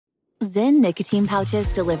Zyn nicotine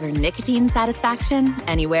pouches deliver nicotine satisfaction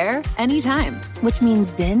anywhere, anytime, which means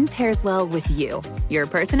Zyn pairs well with you, your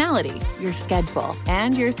personality, your schedule,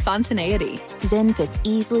 and your spontaneity. Zyn fits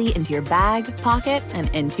easily into your bag, pocket, and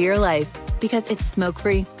into your life because it's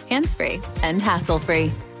smoke-free, hands-free, and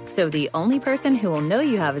hassle-free. So the only person who will know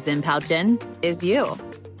you have a Zyn pouch in is you.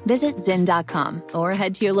 Visit Zyn.com or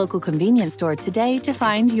head to your local convenience store today to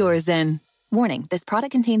find your Zyn. Warning, this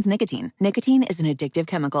product contains nicotine. Nicotine is an addictive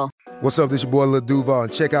chemical. What's up, this your boy Lil Duval,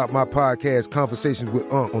 and check out my podcast, Conversations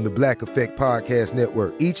with Unc, on the Black Effect Podcast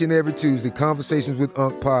Network. Each and every Tuesday, Conversations with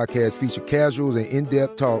Unc podcast feature casuals and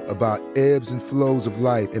in-depth talk about ebbs and flows of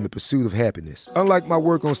life and the pursuit of happiness. Unlike my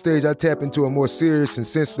work on stage, I tap into a more serious and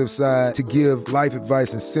sensitive side to give life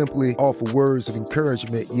advice and simply offer words of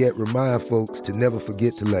encouragement, yet remind folks to never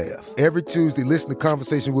forget to laugh. Every Tuesday, listen to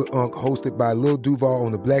Conversation with Unc, hosted by Lil Duval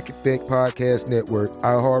on the Black Effect Podcast Network,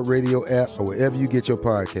 iHeartRadio app, or wherever you get your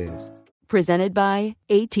podcasts. Presented by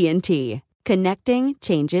AT&T. Connecting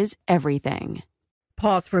changes everything.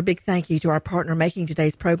 Pause for a big thank you to our partner making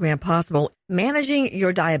today's program possible. Managing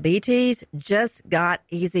your diabetes just got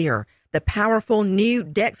easier. The powerful new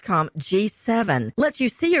Dexcom G7 lets you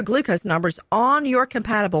see your glucose numbers on your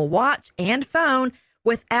compatible watch and phone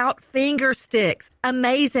without finger sticks.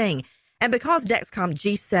 Amazing. And because Dexcom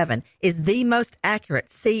G7 is the most accurate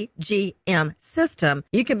CGM system,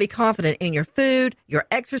 you can be confident in your food, your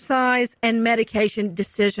exercise, and medication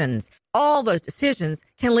decisions. All those decisions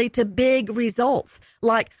can lead to big results,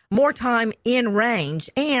 like more time in range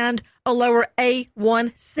and a lower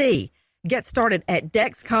A1C. Get started at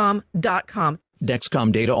Dexcom.com.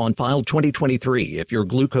 Dexcom data on file 2023. If your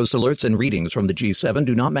glucose alerts and readings from the G7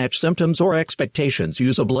 do not match symptoms or expectations,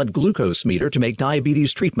 use a blood glucose meter to make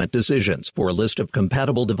diabetes treatment decisions. For a list of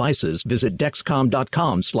compatible devices, visit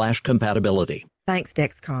Dexcom.com/compatibility. Thanks,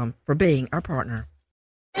 Dexcom, for being our partner.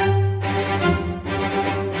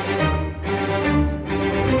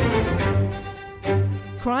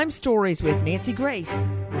 Crime Stories with Nancy Grace.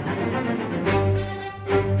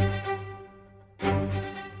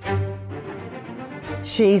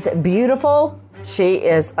 She's beautiful. She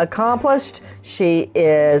is accomplished. She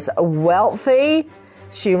is wealthy.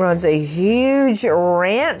 She runs a huge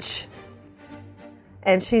ranch.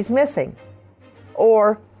 And she's missing.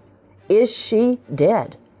 Or is she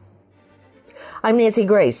dead? I'm Nancy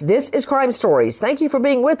Grace. This is Crime Stories. Thank you for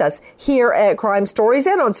being with us here at Crime Stories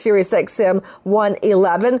and on Sirius XM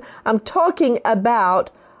 111. I'm talking about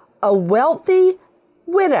a wealthy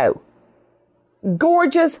widow.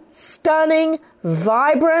 Gorgeous, stunning,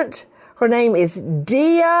 vibrant. Her name is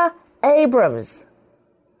Dia Abrams.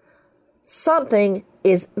 Something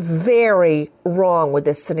is very wrong with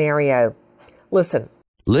this scenario. Listen.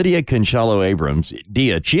 Lydia Conchalo Abrams,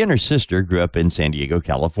 Dia, she and her sister grew up in San Diego,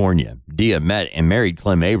 California. Dia met and married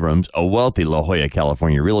Clem Abrams, a wealthy La Jolla,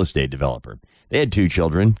 California real estate developer. They had 2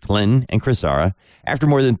 children, Clinton and Chrisara. After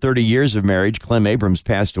more than 30 years of marriage, Clem Abrams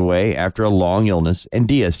passed away after a long illness, and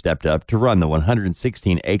Dia stepped up to run the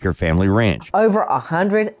 116-acre family ranch. Over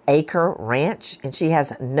 100-acre ranch, and she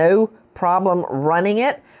has no problem running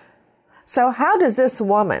it. So how does this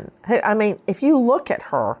woman, I mean, if you look at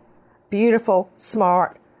her, beautiful,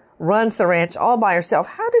 smart, runs the ranch all by herself,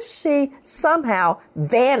 how does she somehow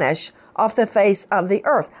vanish off the face of the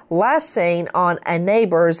earth? Last seen on a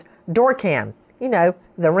neighbor's door cam. You know,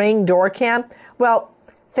 the Ring door cam. Well,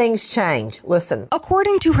 things change. Listen.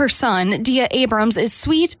 According to her son, Dia Abrams is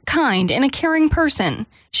sweet, kind, and a caring person.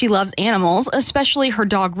 She loves animals, especially her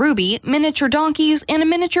dog Ruby, miniature donkeys, and a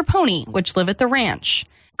miniature pony, which live at the ranch.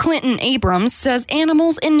 Clinton Abrams says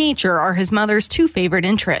animals and nature are his mother's 2 favorite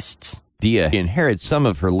interests. Dia inherits some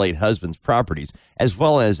of her late husband's properties, as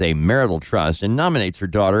well as a marital trust, and nominates her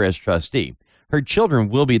daughter as trustee. Her children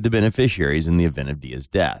will be the beneficiaries in the event of Dia's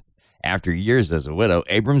death. After years as a widow,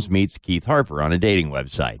 Abrams meets Keith Harper on a dating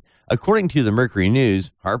website. According to the Mercury News,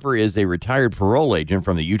 Harper is a retired parole agent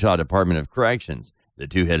from the Utah Department of Corrections. The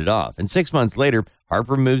two hit it off, and 6 months later,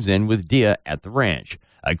 Harper moves in with Dia at the ranch.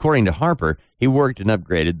 According to Harper, he worked and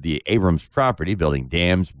upgraded the Abrams property, building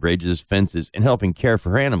dams, bridges, fences, and helping care for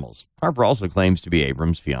her animals. Harper also claims to be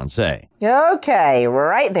Abrams' fiancé. Okay,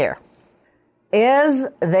 right there. Is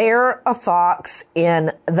there a fox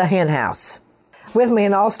in the henhouse? With me,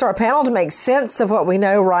 an all-star panel to make sense of what we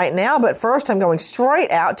know right now. But first, I'm going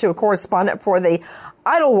straight out to a correspondent for the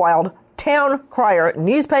Idlewild Town Crier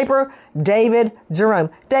newspaper, David Jerome.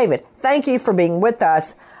 David, thank you for being with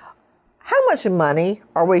us. How much money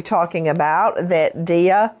are we talking about that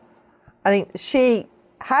Dia, I mean, she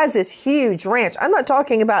has this huge ranch. I'm not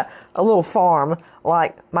talking about a little farm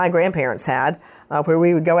like my grandparents had, where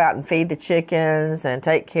we would go out and feed the chickens and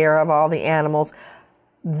take care of all the animals.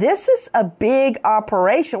 This is a big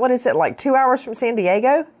operation. What is it, like 2 hours from San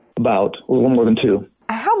Diego? About a little more than 2.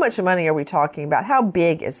 How much money are we talking about? How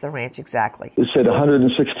big is the ranch exactly? It said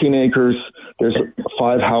 116 acres. There's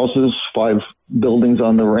 5 houses, 5 buildings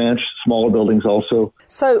on the ranch, smaller buildings also.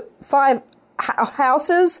 So 5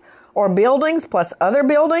 houses or buildings plus other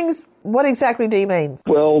buildings? What exactly do you mean?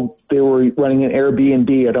 Well, they were running an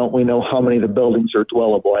Airbnb. I don't really know how many of the buildings are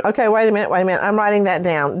dwellable. Okay, wait a minute. I'm writing that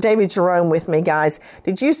down. David Jerome with me, guys.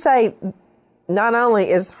 Did you say not only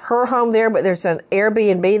is her home there, but there's an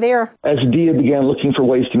Airbnb there? As Dia began looking for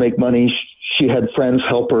ways to make money, she had friends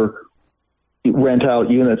help her rent out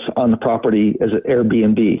units on the property as an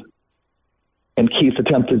Airbnb. And Keith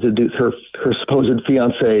attempted to do, her supposed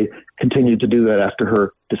fiance continued to do that after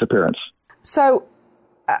her disappearance. So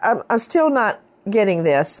I'm still not getting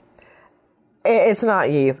this. It's not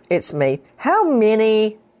you, it's me. How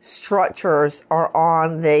many structures are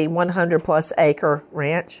on the 100-plus acre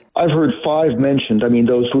ranch? I've heard 5 mentioned. I mean,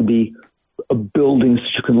 those would be buildings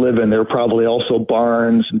that you can live in. There are probably also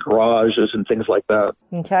barns and garages and things like that.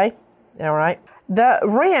 Okay. All right. The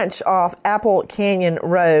ranch off Apple Canyon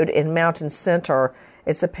Road in Mountain Center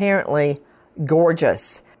is apparently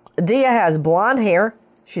gorgeous. Dia has blonde hair.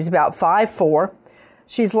 She's about 5'4".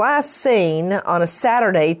 She's last seen on a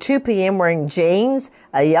Saturday, 2 p.m., wearing jeans,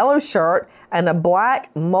 a yellow shirt, and a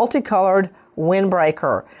black multicolored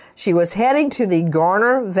windbreaker. She was heading to the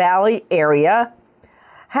Garner Valley area.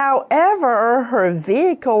 However, her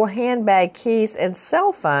vehicle, handbag, keys, and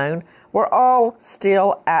cell phone were all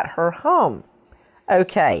still at her home.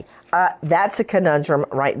 Okay, that's a conundrum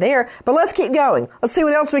right there. But let's keep going. Let's see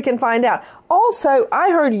what else we can find out. Also,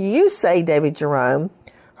 I heard you say, David Jerome,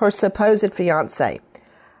 her supposed fiance.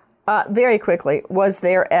 Very quickly, was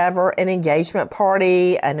there ever an engagement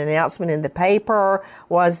party, an announcement in the paper?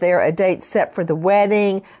 Was there a date set for the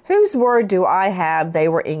wedding? Whose word do I have they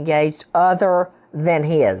were engaged other than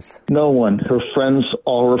his? No one. Her friends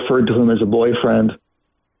all referred to him as a boyfriend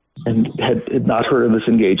and had not heard of this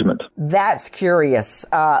engagement. That's curious.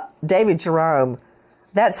 David Jerome,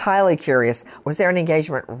 that's highly curious. Was there an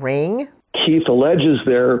engagement ring? Keith alleges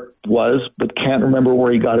there was, but can't remember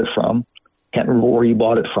where he got it from. Can't remember where he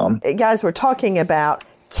bought it from. Guys, we're talking about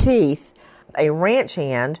Keith, a ranch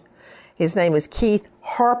hand. His name is Keith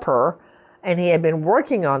Harper, and he had been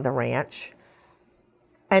working on the ranch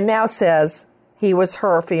and now says he was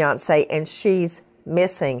her fiance and she's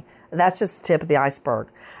missing. That's just the tip of the iceberg.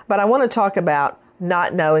 But I want to talk about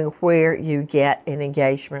not knowing where you get an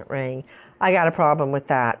engagement ring. I got a problem with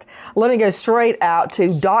that. Let me go straight out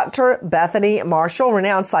to Dr. Bethany Marshall,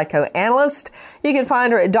 renowned psychoanalyst. You can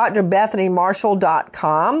find her at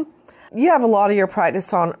drbethanymarshall.com. You have a lot of your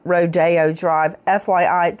practice on Rodeo Drive.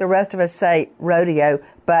 FYI, the rest of us say rodeo,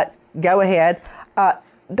 but go ahead.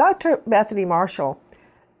 Dr. Bethany Marshall,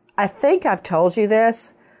 I think I've told you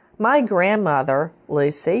this. My grandmother,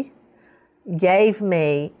 Lucy, gave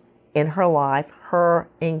me in her life her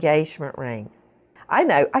engagement ring. I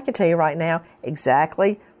know, I can tell you right now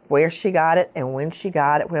exactly where she got it and when she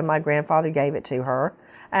got it, when my grandfather gave it to her,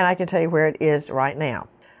 and I can tell you where it is right now.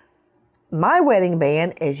 My wedding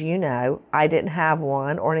band, as you know, I didn't have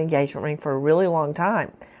one or an engagement ring for a really long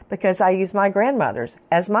time because I used my grandmother's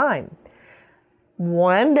as mine.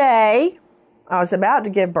 One day, I was about to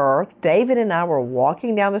give birth. David and I were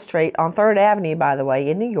walking down the street on 3rd Avenue, by the way,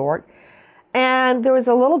 in New York, and there was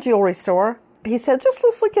a little jewelry store. He said,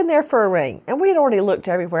 let's look in there for a ring. And we had already looked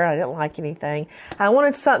everywhere. I didn't like anything. I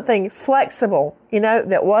wanted something flexible,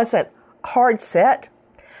 that wasn't hard set.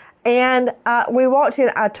 And we walked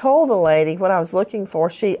in. I told the lady what I was looking for.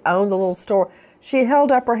 She owned the little store. She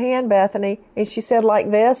held up her hand, Bethany, and she said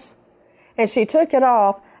like this. And she took it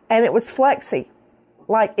off, and it was flexy,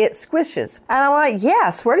 like it squishes. And I'm like,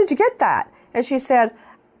 yes, where did you get that? And she said,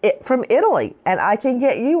 from Italy, and I can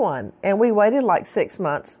get you one. And we waited like 6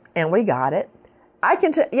 months, and we got it. I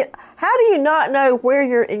can tell you, how do you not know where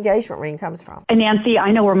your engagement ring comes from? And Nancy,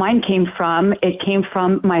 I know where mine came from. It came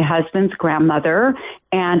from my husband's grandmother,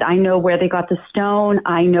 and I know where they got the stone.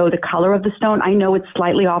 I know the color of the stone. I know it's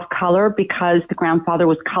slightly off color because the grandfather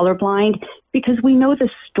was colorblind, because we know the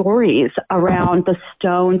stories around the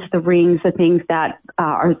stones, the rings, the things that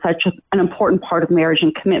are such an important part of marriage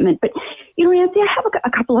and commitment. But, Nancy, I have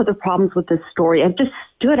a couple other problems with this story. It just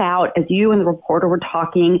stood out as you and the reporter were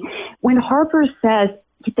talking when Harper says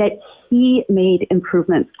that he made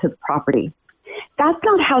improvements to the property. That's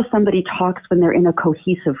not how somebody talks when they're in a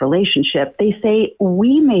cohesive relationship. They say,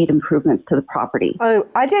 we made improvements to the property. Oh,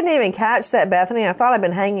 I didn't even catch that, Bethany. I thought I'd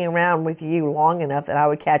been hanging around with you long enough that I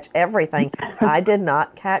would catch everything. I did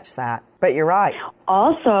not catch that, but you're right.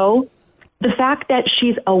 Also, The fact that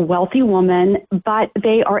she's a wealthy woman, but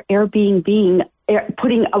they are Airbnb,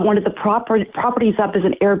 putting one of the properties up as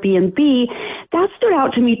an Airbnb, that stood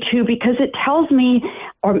out to me too, because it tells me,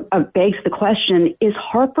 or begs the question, is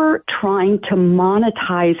Harper trying to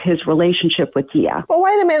monetize his relationship with Dia? Well,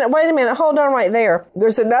 wait a minute. Hold on right there.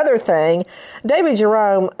 There's another thing. David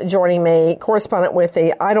Jerome joining me, correspondent with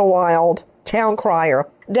the Idlewild Town Crier.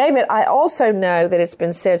 David, I also know that it's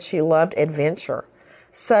been said she loved adventure.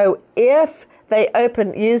 So if they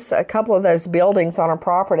use a couple of those buildings on her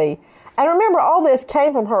property, and remember, all this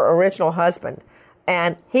came from her original husband,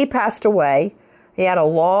 and he passed away. He had a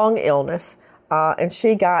long illness, and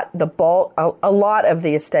she got the bulk, a lot of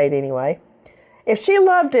the estate anyway. If she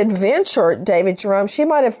loved adventure, David Jerome, she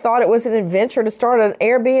might have thought it was an adventure to start an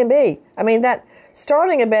Airbnb. I mean, that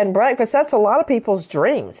starting a bed and breakfast, that's a lot of people's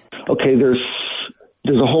dreams. Okay, there's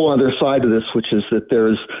a whole other side to this, which is that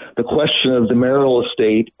there's the question of the marital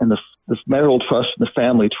estate and the marital trust and the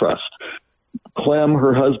family trust. Clem,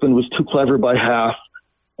 her husband, was too clever by half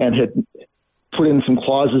and had put in some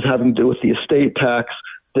clauses having to do with the estate tax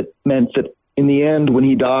that meant that in the end, when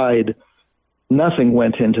he died, nothing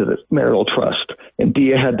went into the marital trust. And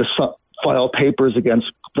Dia had to file papers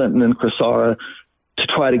against Clinton and Crisara to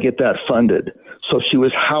try to get that funded. So she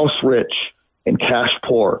was house rich and cash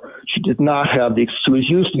poor. She did not have she was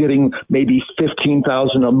used to getting maybe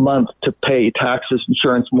 $15,000 a month to pay taxes,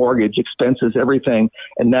 insurance, mortgage, expenses, everything.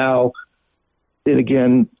 And now, and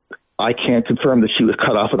again, I can't confirm that she was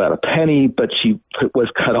cut off without a penny, but she was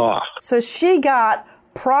cut off. So she got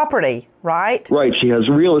property, right? Right. She has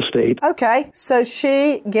real estate. Okay. So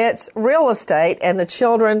she gets real estate and the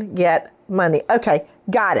children get money. Okay.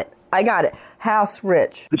 Got it. I got it. House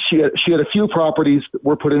rich. She had a few properties that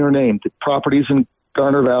were put in her name. The properties in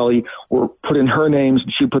Garner Valley were put in her names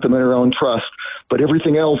and she put them in her own trust. But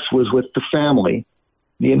everything else was with the family.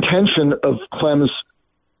 The intention of Clem's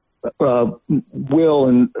will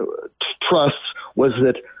and trusts was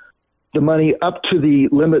that the money up to the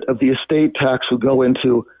limit of the estate tax would go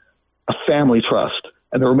into a family trust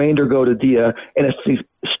and the remainder go to Dia. And if the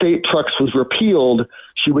estate tax was repealed,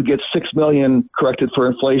 she would get $6 million corrected for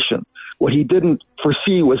inflation. What he didn't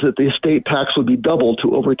foresee was that the estate tax would be doubled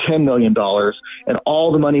to over $10 million and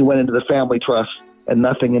all the money went into the family trust and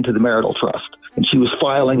nothing into the marital trust. And she was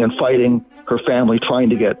filing and fighting her family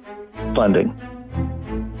trying to get funding.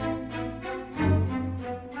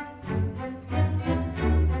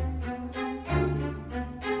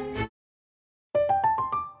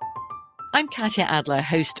 I'm Katya Adler,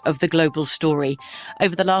 host of The Global Story.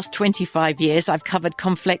 Over the last 25 years, I've covered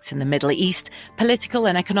conflicts in the Middle East, political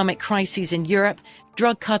and economic crises in Europe,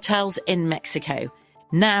 drug cartels in Mexico.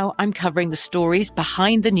 Now I'm covering the stories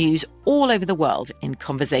behind the news all over the world in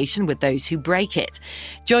conversation with those who break it.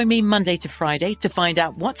 Join me Monday to Friday to find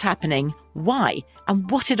out what's happening, why, and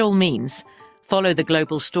what it all means. Follow The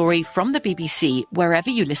Global Story from the BBC wherever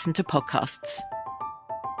you listen to podcasts.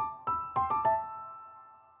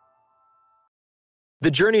 The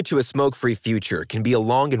journey to a smoke-free future can be a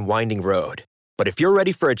long and winding road. But if you're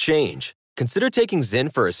ready for a change, consider taking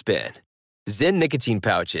Zyn for a spin. Zyn nicotine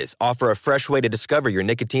pouches offer a fresh way to discover your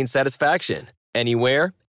nicotine satisfaction.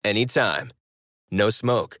 Anywhere, anytime. No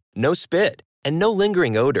smoke, no spit, and no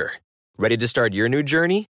lingering odor. Ready to start your new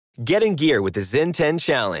journey? Get in gear with the Zyn 10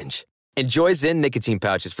 Challenge. Enjoy Zyn nicotine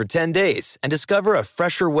pouches for 10 days and discover a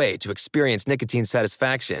fresher way to experience nicotine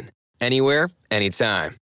satisfaction. Anywhere,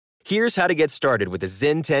 anytime. Here's how to get started with the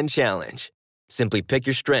Zyn 10 Challenge. Simply pick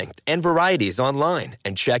your strength and varieties online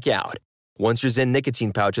and check out. Once your Zyn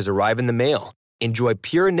nicotine pouches arrive in the mail, enjoy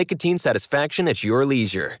pure nicotine satisfaction at your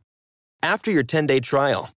leisure. After your 10-day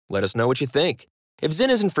trial, let us know what you think. If Zyn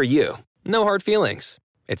isn't for you, no hard feelings.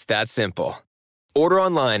 It's that simple. Order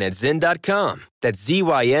online at Zyn.com, that's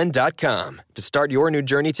ZYN.com, to start your new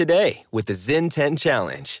journey today with the Zyn 10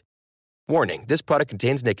 Challenge. Warning, this product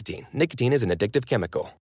contains nicotine. Nicotine is an addictive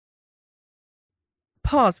chemical.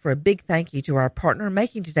 Pause for a big thank you to our partner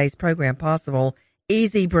making today's program possible,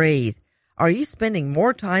 Easy Breathe. Are you spending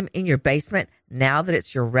more time in your basement now that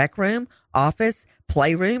it's your rec room, office,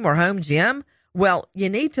 playroom, or home gym? Well, you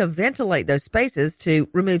need to ventilate those spaces to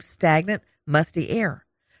remove stagnant, musty air.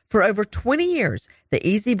 For over 20 years, the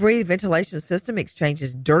Easy Breathe ventilation system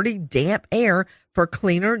exchanges dirty, damp air for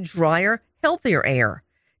cleaner, drier, healthier air.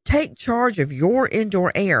 Take charge of your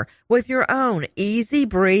indoor air with your own Easy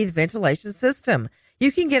Breathe ventilation system.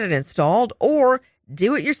 You can get it installed or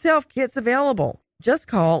do-it-yourself kits available. Just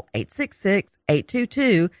call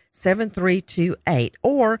 866-822-7328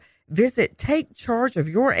 or visit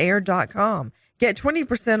takechargeofyourair.com. Get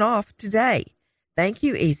 20% off today. Thank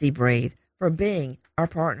you, Easy Breathe, for being our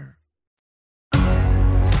partner.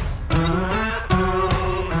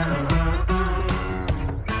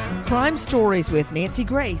 Crime Stories with Nancy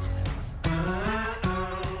Grace.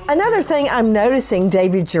 Another thing I'm noticing,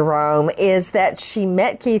 David Jerome, is that she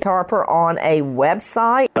met Keith Harper on a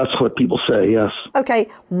website. That's what people say, yes. Okay,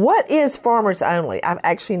 what is Farmers Only? I've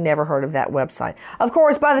actually never heard of that website. Of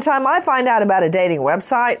course, by the time I find out about a dating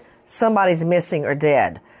website, somebody's missing or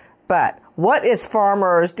dead. But what is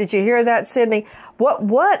Farmers? Did you hear that, Sydney?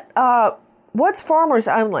 What's Farmers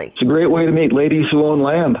Only? It's a great way to meet ladies who own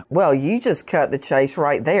land. Well, you just cut the chase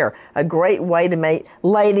right there. A great way to meet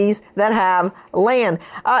ladies that have land.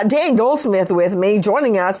 Dan Goldsmith with me,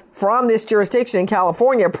 joining us from this jurisdiction in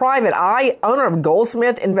California, private eye, owner of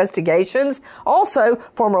Goldsmith Investigations, also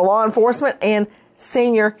former law enforcement and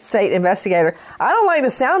senior state investigator. I don't like the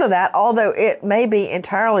sound of that, although it may be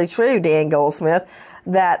entirely true, Dan Goldsmith,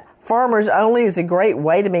 that Farmers Only is a great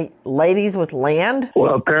way to meet ladies with land.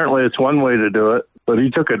 Well, apparently it's one way to do it, but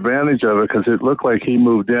he took advantage of it because it looked like he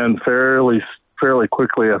moved in fairly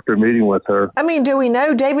quickly after meeting with her. I mean, do we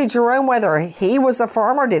know, David Jerome, whether he was a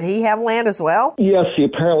farmer? Did he have land as well? Yes, he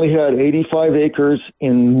apparently had 85 acres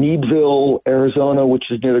in Meadville, Arizona,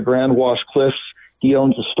 which is near the Grand Wash Cliffs. He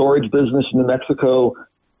owns a storage business in New Mexico.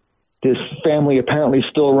 His family apparently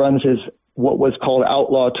still runs his what was called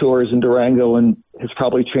Outlaw Tours in Durango and has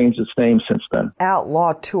probably changed its name since then.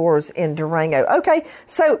 Outlaw Tours in Durango. Okay,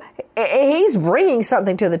 so he's bringing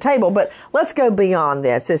something to the table, but let's go beyond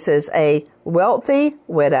this. This is a wealthy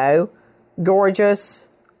widow, gorgeous,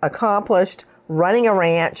 accomplished, running a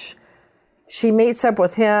ranch. She meets up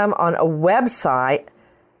with him on a website.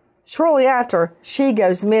 Shortly after, she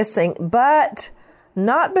goes missing, but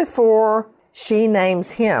not before she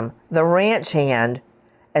names him, the ranch hand,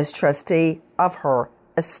 as trustee of her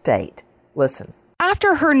estate. Listen.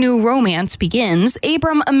 After her new romance begins,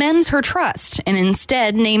 Abram amends her trust and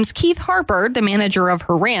instead names Keith Harper, the manager of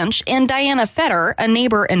her ranch, and Diana Fetter, a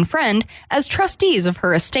neighbor and friend, as trustees of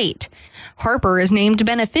her estate. Harper is named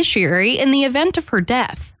beneficiary in the event of her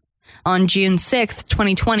death. On June 6,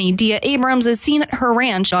 2020, Dia Abrams is seen at her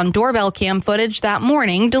ranch on doorbell cam footage that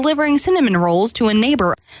morning delivering cinnamon rolls to a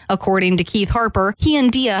neighbor. According to Keith Harper, he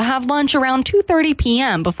and Dia have lunch around 2:30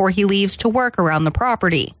 p.m. before he leaves to work around the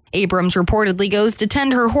property. Abrams reportedly goes to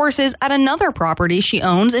tend her horses at another property she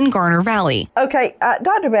owns in Garner Valley. Okay,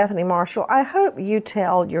 Dr. Bethany Marshall, I hope you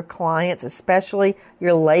tell your clients, especially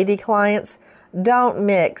your lady clients, don't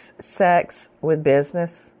mix sex with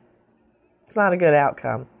business. It's not a good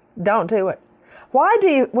outcome. Don't do it. Why do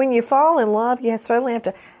you, when you fall in love, you certainly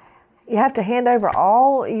have to hand over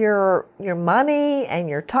all your money and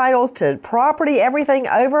your titles to property, everything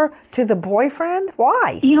over to the boyfriend?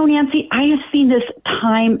 Why? You know, Nancy, I have seen this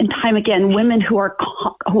time and time again. Women who are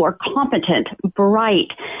competent,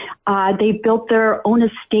 bright, they built their own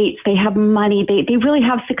estates. They have money. They really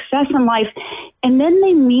have success in life. And then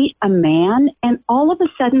they meet a man, and all of a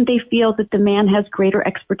sudden they feel that the man has greater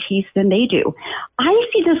expertise than they do. I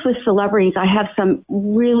see this with celebrities. I have some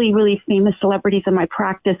really, really famous celebrities in my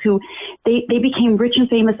practice who they became rich and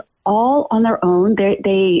famous all on their own.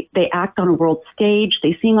 They act on a world stage.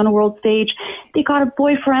 They sing on a world stage. They got a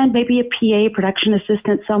boyfriend, maybe a PA, production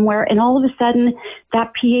assistant somewhere, and all of a sudden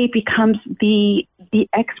that PA becomes the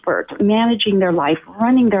expert managing their life,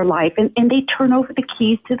 running their life, and they turn over the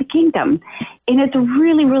keys to the kingdom. And it's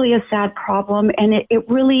really, really a sad problem. And it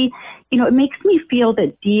really, it makes me feel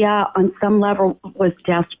that Dia on some level was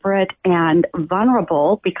desperate and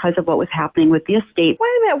vulnerable because of what was happening with the estate. Wait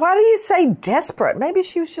a minute. Why do you say desperate? Maybe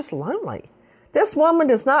she was just lonely. This woman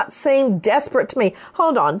does not seem desperate to me.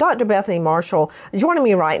 Hold on. Dr. Bethany Marshall, joining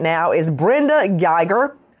me right now is Brenda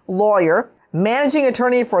Geiger, lawyer, managing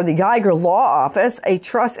attorney for the Geiger Law Office, a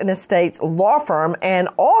trust and estates law firm, and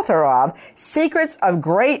author of Secrets of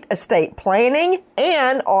Great Estate Planning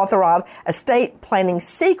and author of Estate Planning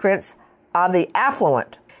Secrets of the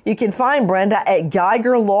Affluent. You can find Brenda at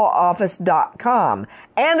GeigerLawOffice.com.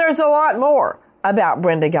 And there's a lot more about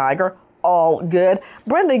Brenda Geiger. All good.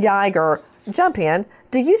 Brenda Geiger, jump in.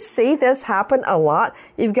 Do you see this happen a lot?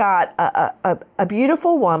 You've got a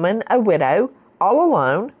beautiful woman, a widow, all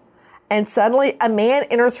alone, and suddenly a man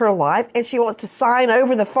enters her life and she wants to sign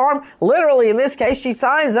over the farm. Literally, in this case, she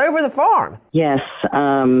signs over the farm. Yes.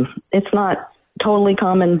 It's not totally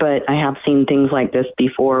common, but I have seen things like this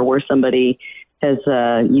before where somebody has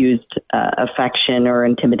used affection or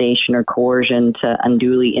intimidation or coercion to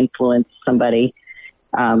unduly influence somebody.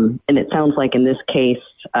 And it sounds like in this case,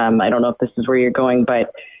 I don't know if this is where you're going,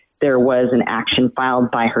 but there was an action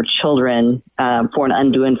filed by her children for an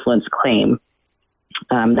undue influence claim.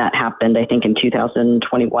 That happened, I think, in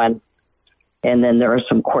 2021. And then there are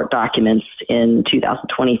some court documents in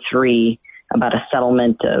 2023 about a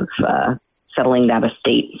settlement of settling that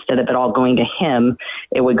estate. Instead of it all going to him,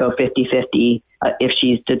 it would go 50-50 if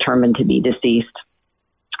she's determined to be deceased.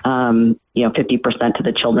 50% to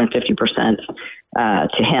the children, 50%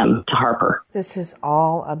 to him, to Harper. This is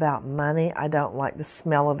all about money. I don't like the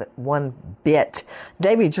smell of it one bit.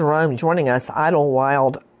 David Jerome joining us,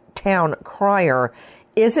 Idlewild town crier.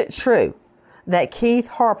 Is it true that Keith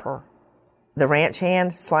Harper, the ranch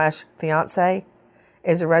hand / fiance,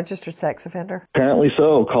 is a registered sex offender? Apparently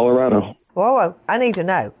so, Colorado. Whoa, I need to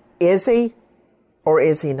know. Is he or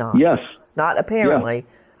is he not? Yes. Not apparently. Yeah.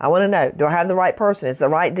 I want to know, do I have the right person? Is it the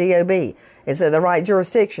right DOB? Is it the right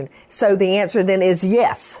jurisdiction? So the answer then is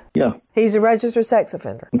yes. Yeah. He's a registered sex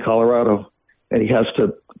offender. In Colorado. And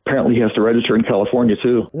apparently he has to register in California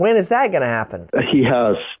too. When is that going to happen? He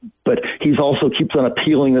has, but he's also keeps on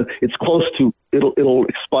appealing. It's close to, it'll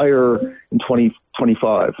expire in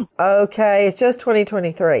 2025. Okay, it's just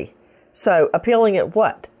 2023. So appealing it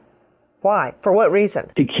what? Why? For what reason?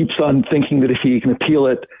 He keeps on thinking that if he can appeal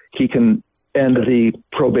it, he can end the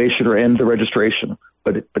probation or end the registration,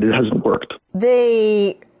 but it hasn't worked.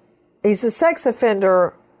 He's a sex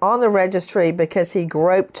offender on the registry because he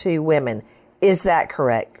groped 2 women. Is that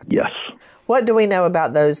correct? Yes. What do we know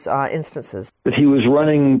about those instances? That he was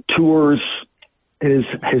running tours, his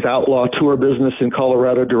outlaw tour business in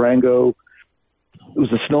Colorado, Durango. It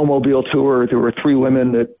was a snowmobile tour. There were 3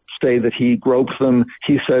 women that say that he groped them.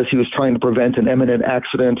 He says he was trying to prevent an imminent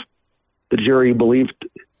accident. The jury believed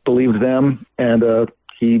them, and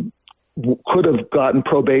he could have gotten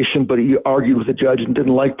probation, but he argued with the judge and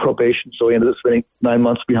didn't like probation, so he ended up spending 9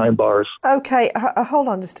 months behind bars. Okay, hold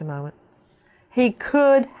on just a moment. He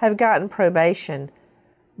could have gotten probation,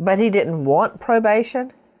 but he didn't want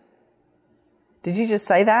probation? Did you just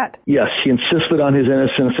say that? Yes, he insisted on his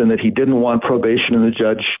innocence and that he didn't want probation, and the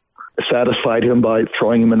judge satisfied him by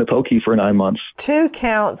throwing him in the pokey for 9 months. 2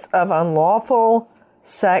 counts of unlawful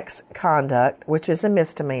sex conduct, which is a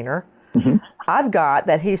misdemeanor. Mm-hmm. I've got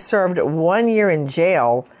that he served 1 year in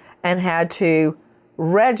jail and had to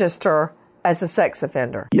register as a sex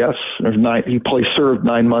offender. Yes, he probably served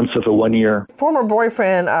 9 months of the 1 year. Former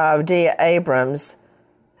boyfriend of Dia Abrams,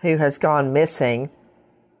 who has gone missing,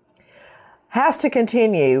 has to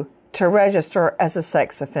continue to register as a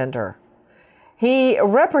sex offender. He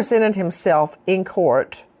represented himself in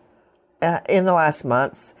court in the last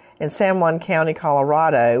months in San Juan County,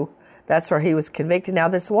 Colorado. That's where he was convicted. Now,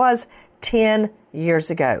 this was 10 years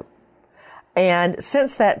ago. And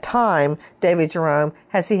since that time, David Jerome,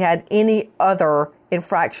 has he had any other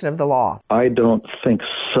infraction of the law? I don't think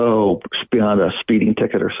so, beyond a speeding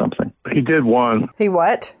ticket or something. He did one. He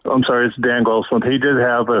what? I'm sorry, it's Dan Goldsmith. He did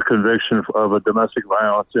have a conviction of a domestic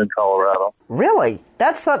violence in Colorado. Really?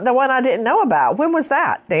 That's the one I didn't know about. When was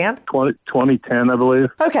that, Dan? 2010, I believe.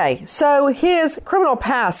 Okay, so his criminal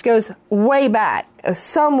past goes way back.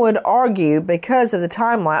 Some would argue, because of the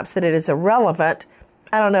time lapse, that it is irrelevant.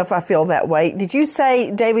 I don't know if I feel that way. Did you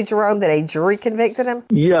say, David Jerome, that a jury convicted him?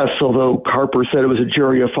 Yes, although Harper said it was a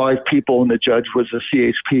jury of 5 people and the judge was a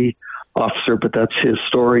CHP officer, but that's his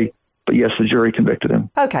story. But yes, the jury convicted him.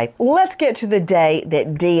 Okay, let's get to the day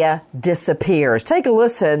that Dia disappears. Take a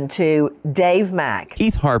listen to Dave Mack.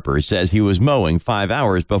 Keith Harper says he was mowing 5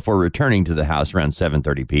 hours before returning to the house around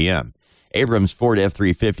 7:30 p.m. Abrams' Ford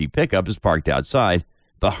F-350 pickup is parked outside,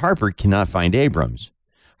 but Harper cannot find Abrams.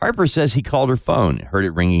 Harper says he called her phone, heard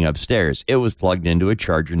it ringing upstairs. It was plugged into a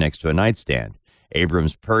charger next to a nightstand.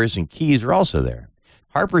 Abrams' purse and keys are also there.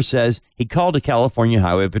 Harper says he called a California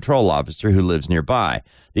Highway Patrol officer who lives nearby.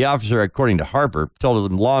 The officer, according to Harper, told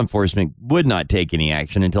him law enforcement would not take any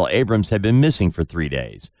action until Abrams had been missing for 3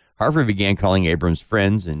 days. Harper began calling Abrams'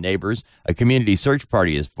 friends and neighbors. A community search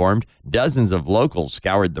party is formed. Dozens of locals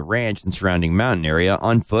scoured the ranch and surrounding mountain area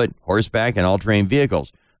on foot, horseback, and all-terrain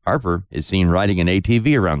vehicles. Harper is seen riding an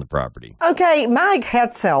ATV around the property. Okay, Mike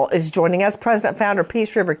Hetzel is joining us, president, founder,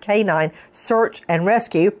 Peace River Canine Search and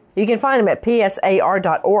Rescue. You can find him at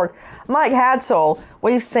psar.org. Mike Hetzel,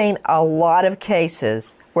 we've seen a lot of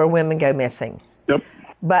cases where women go missing. Yep.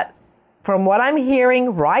 But from what I'm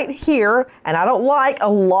hearing right here, and I don't like a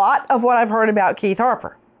lot of what I've heard about Keith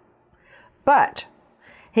Harper, but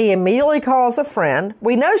he immediately calls a friend.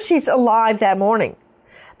 We know she's alive that morning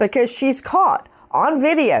because she's caught on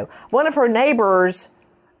video. One of her neighbors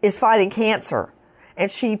is fighting cancer,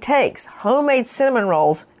 and she takes homemade cinnamon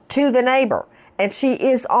rolls to the neighbor, and she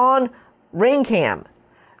is on ring cam.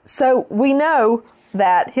 So we know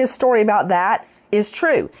that his story about that is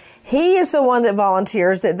true. He is the one that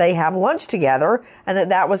volunteers that they have lunch together,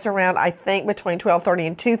 and that was around, I think, between 12:30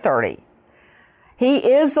 and 2:30.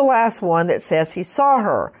 He is the last one that says he saw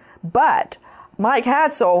her. But Mike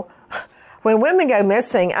Hetzel, When women go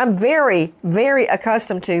missing, I'm very, very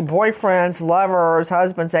accustomed to boyfriends, lovers,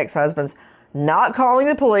 husbands, ex-husbands not calling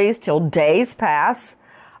the police till days pass,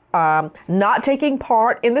 not taking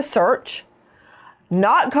part in the search,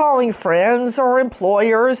 not calling friends or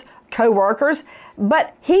employers, co-workers,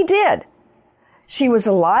 but he did. She was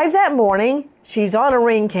alive that morning. She's on a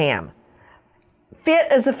ring cam.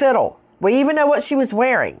 Fit as a fiddle. We even know what she was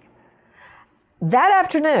wearing. That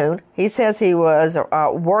afternoon, he says he was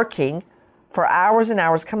working for hours and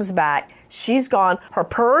hours, comes back. She's gone. Her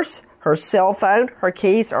purse, her cell phone, her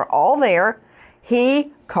keys are all there.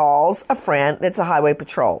 He calls a friend that's a highway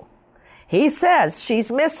patrol. He says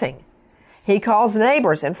she's missing. He calls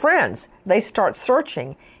neighbors and friends. They start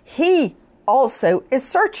searching. He also is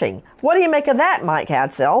searching. What do you make of that, Mike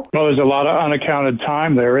Hadsell? Well, there's a lot of unaccounted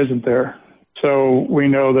time there, isn't there? So we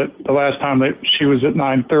know that the last time that she was at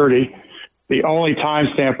 9:30, the only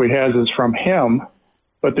timestamp we have is from him,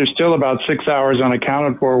 but there's still about 6 hours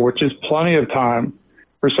unaccounted for, which is plenty of time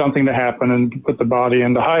for something to happen and put the body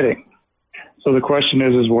into hiding. So the question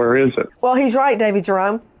is where is it? Well, he's right, David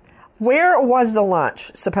Jerome. Where was the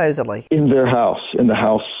lunch, supposedly? In their house,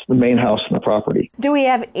 the main house in the property. Do we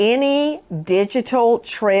have any digital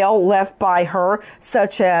trail left by her,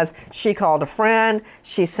 such as she called a friend,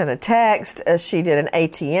 she sent a text, she did an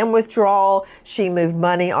ATM withdrawal, she moved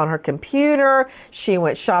money on her computer, she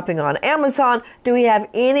went shopping on Amazon? Do we have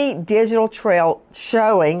any digital trail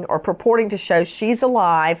showing or purporting to show she's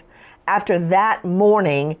alive after that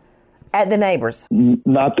morning at the neighbors?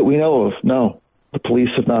 Not that we know of, no. The police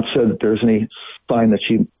have not said that there's any sign that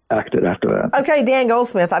she acted after that. Okay, Dan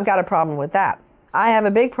Goldsmith, I've got a problem with that. I have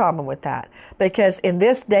a big problem with that because in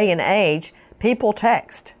this day and age, people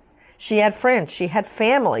text. She had friends. She had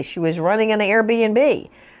family. She was running an Airbnb.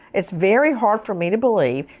 It's very hard for me to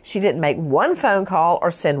believe she didn't make one phone call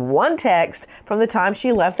or send one text from the time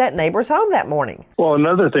she left that neighbor's home that morning. Well,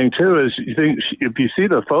 another thing, too, is if you see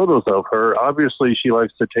the photos of her, obviously she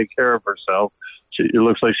likes to take care of herself. It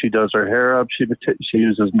looks like she does her hair up. She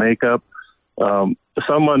uses makeup. A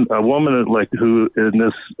woman like who in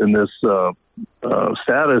this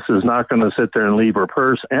status is not going to sit there and leave her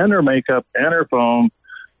purse and her makeup and her phone.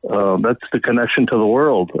 That's the connection to the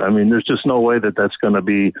world. I mean, there's just no way that that's going to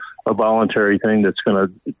be a voluntary thing. That's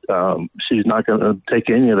going to. She's not going to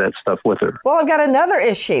take any of that stuff with her. Well, I've got another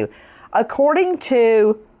issue. According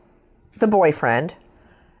to the boyfriend,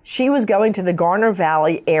 she was going to the Garner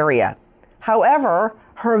Valley area. However,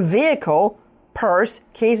 her vehicle, purse,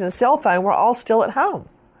 keys, and cell phone were all still at home.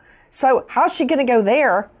 So how's she going to go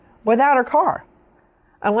there without her car?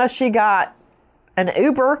 Unless she got an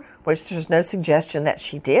Uber, which there's no suggestion that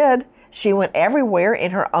she did. She went everywhere in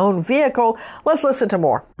her own vehicle. Let's listen to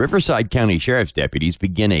more. Riverside County Sheriff's deputies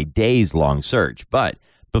begin a days-long search, but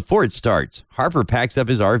before it starts, Harper packs up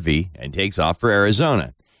his RV and takes off for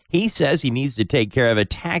Arizona. He says he needs to take care of a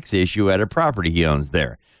tax issue at a property he owns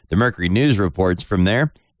there. The Mercury News reports from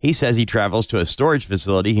there. He says he travels to a storage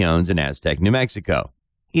facility he owns in Aztec, New Mexico.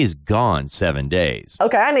 He is gone 7 days.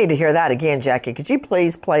 Okay, I need to hear that again, Jackie. Could you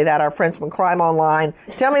please play that? Our friends from Crime Online.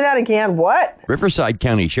 Tell me that again. What? Riverside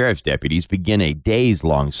County Sheriff's deputies begin a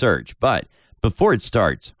days-long search, but before it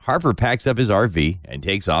starts, Harper packs up his RV and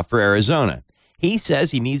takes off for Arizona. He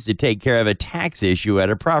says he needs to take care of a tax issue at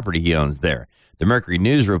a property he owns there. The Mercury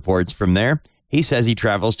News reports from there. He says he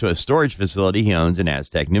travels to a storage facility he owns in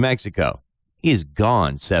Aztec, New Mexico. He is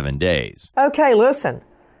gone 7 days. Okay, listen.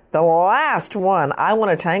 The last one I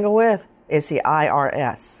want to tangle with is the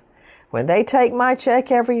IRS. When they take my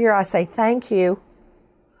check every year, I say thank you.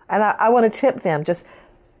 And I want to tip them.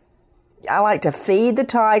 I like to feed the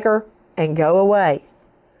tiger and go away.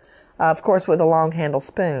 Of course, with a long handle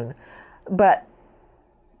spoon. But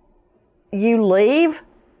you leave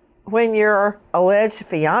when your alleged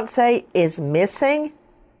fiance is missing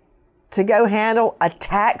to go handle a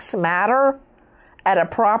tax matter at a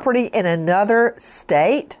property in another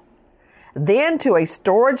state, then to a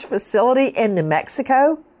storage facility in New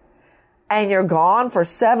Mexico, and you're gone for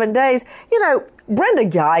 7 days. You know, Brenda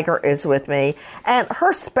Geiger is with me, and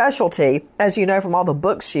her specialty, as you know from all the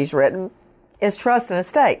books she's written, is trust and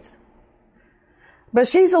estates. But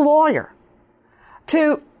she's a lawyer.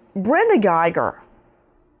 To Brenda Geiger,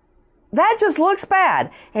 that just looks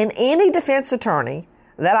bad. And any defense attorney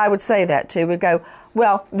that I would say that to would go,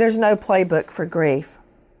 well, there's no playbook for grief.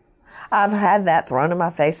 I've had that thrown in my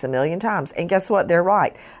face a million times. And guess what? They're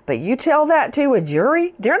right. But you tell that to a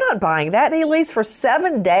jury, they're not buying that. He leaves for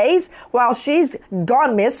 7 days while she's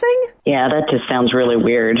gone missing? Yeah, that just sounds really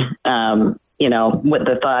weird. What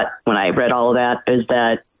the thought when I read all of that is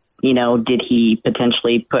that, did he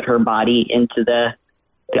potentially put her body into the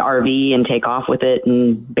the RV and take off with it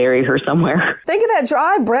and bury her somewhere. Think of that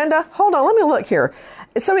drive, Brenda. Hold on, let me look here.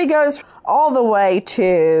 So he goes all the way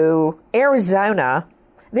to Arizona.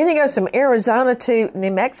 Then he goes from Arizona to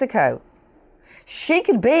New Mexico. She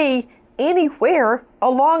could be anywhere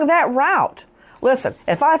along that route. Listen,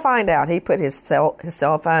 if I find out he put his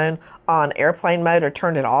cell phone on airplane mode or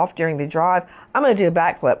turned it off during the drive, I'm going to do a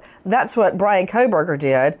backflip. That's what Brian Koberger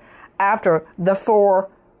did after the 4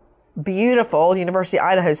 beautiful University of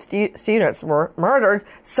Idaho students were murdered.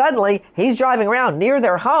 Suddenly, he's driving around near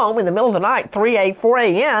their home in the middle of the night, 4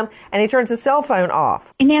 a.m., and he turns his cell phone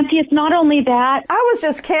off. Nancy, it's not only that. I was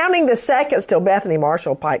just counting the seconds till Bethany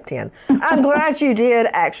Marshall piped in. I'm glad you did,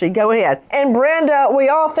 actually. Go ahead. And Brenda, we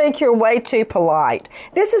all think you're way too polite.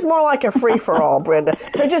 This is more like a free-for-all, Brenda.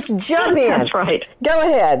 So just jump in. That's right. Go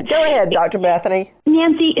ahead, Dr. Bethany.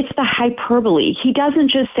 Nancy, it's the hyperbole. He doesn't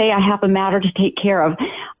just say, I have a matter to take care of.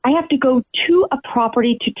 I have to go to a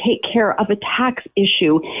property to take care of a tax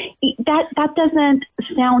issue. That doesn't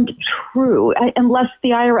sound true unless the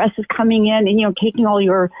IRS is coming in and, taking all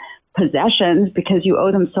your possessions because you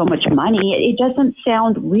owe them so much money. It doesn't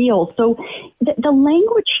sound real. So the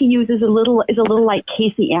language he uses is a little like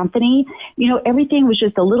Casey Anthony. Everything was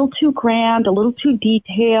just a little too grand, a little too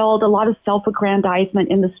detailed, a lot of self-aggrandizement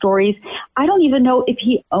in the stories. I don't even know if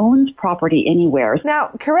he owns property anywhere.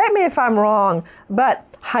 Now, correct me if I'm wrong, but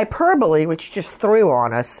hyperbole, which you just threw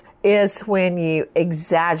on us, is when you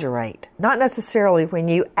exaggerate, not necessarily when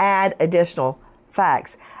you add additional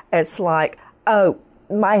facts. It's like, oh,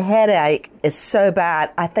 my headache is so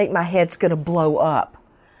bad, I think my head's going to blow up.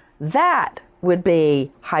 That would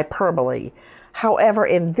be hyperbole. However,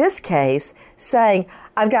 in this case, saying,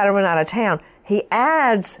 I've got to run out of town, he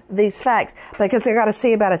adds these facts because they've got to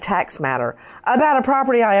see about a tax matter, about a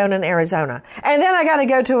property I own in Arizona. And then I got to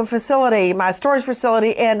go to a facility, my storage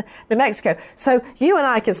facility in New Mexico. So you and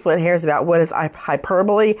I can split hairs about what is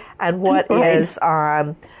hyperbole and what is...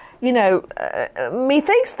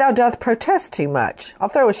 methinks thou doth protest too much. I'll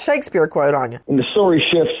throw a Shakespeare quote on you. And the story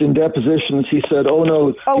shifts in depositions. He said, oh,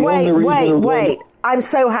 no. Wait. I'm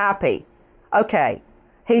so happy. Okay.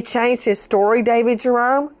 He changed his story, David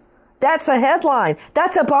Jerome? That's a headline.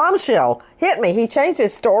 That's a bombshell. Hit me. He changed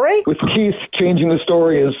his story? With Keith, changing the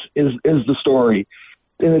story is the story.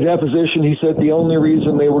 In the deposition, he said the only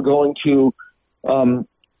reason they were going to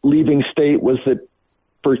leaving state was that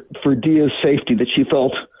for Dia's safety, that she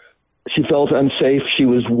felt unsafe. She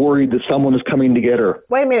was worried that someone was coming to get her.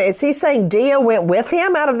 Wait a minute. Is he saying Dia went with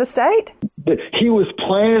him out of the state? That he was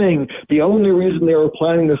planning. The only reason they were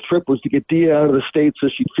planning this trip was to get Dia out of the state so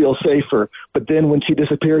she'd feel safer. But then when she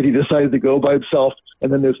disappeared, he decided to go by himself.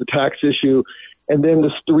 And then there's the tax issue. And then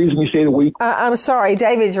the reason he stayed a week. I'm sorry,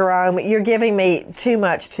 David Jerome. You're giving me too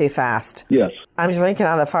much too fast. Yes. I'm drinking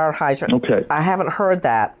out of the fire hydrant. Okay. I haven't heard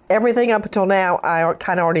that. Everything up until now, I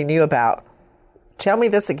kind of already knew about. Tell me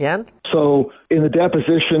this again. So in the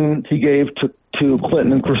deposition he gave to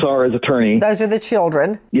Clinton and Cressara's attorney. Those are the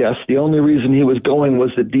children. Yes. The only reason he was going was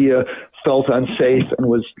that Dia felt unsafe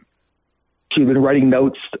and she'd been writing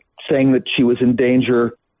notes saying that she was in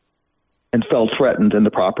danger and felt threatened in the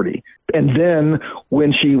property. And then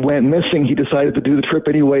when she went missing, he decided to do the trip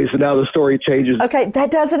anyways, and now the story changes. Okay,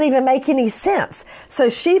 that doesn't even make any sense. So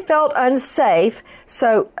she felt unsafe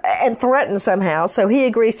and threatened somehow, so he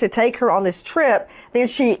agrees to take her on this trip. Then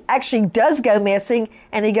she actually does go missing,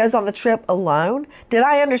 and he goes on the trip alone? Did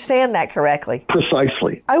I understand that correctly?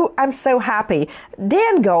 Precisely. Oh, I'm so happy.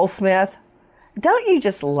 Dan Goldsmith, don't you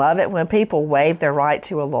just love it when people waive their right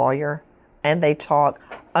to a lawyer and they talk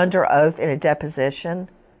under oath in a deposition?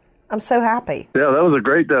 I'm so happy. Yeah, that was a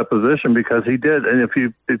great deposition because he did. And if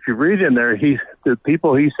you read in there, the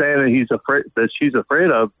people he's saying that she's afraid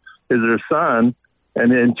of is her son.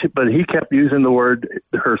 But he kept using the word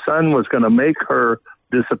her son was going to make her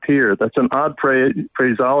disappear. That's an odd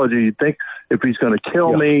phraseology. You'd think if he's going to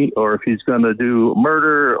kill me or if he's going to do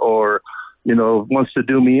murder or, wants to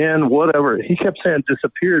do me in, whatever. He kept saying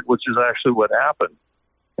disappeared, which is actually what happened.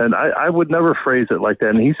 And I would never phrase it like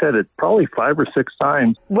that. And he said it probably 5 or 6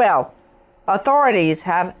 times. Well, authorities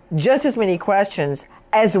have just as many questions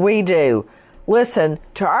as we do. Listen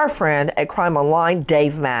to our friend at Crime Online,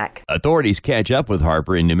 Dave Mack. Authorities catch up with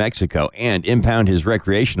Harper in New Mexico and impound his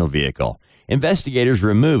recreational vehicle. Investigators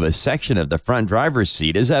remove a section of the front driver's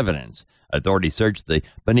seat as evidence. Authorities search the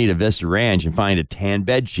Bonita Vista Ranch and find a tan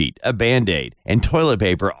bedsheet, a Band-Aid, and toilet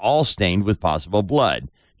paper all stained with possible blood.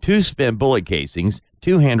 2 spent bullet casings,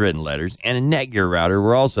 2 handwritten letters, and a Netgear router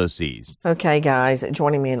were also seized. Okay, guys,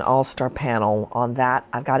 joining me in all-star panel on that,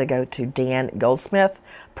 I've got to go to Dan Goldsmith,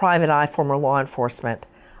 private eye, former law enforcement.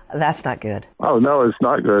 That's not good. Oh, no, it's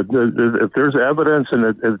not good. If there's evidence and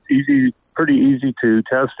it's pretty easy to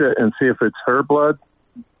test it and see if it's her blood,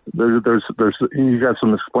 there's you got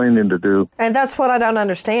some explaining to do. And that's what I don't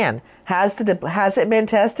understand. Has it been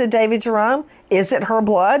tested, David Jerome? Is it her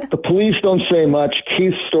blood? The police don't say much.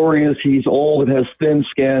 Keith's story is he's old and has thin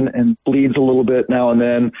skin and bleeds a little bit now and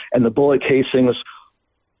then, and the bullet casings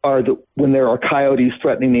are when there are coyotes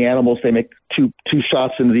threatening the animals, they make two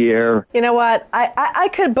shots into the air. You know what? I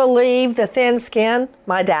could believe the thin skin.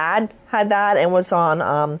 My dad had that and was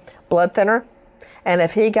on blood thinner. And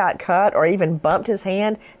if he got cut or even bumped his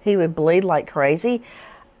hand, he would bleed like crazy.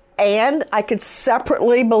 And I could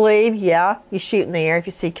separately believe, you shoot in the air if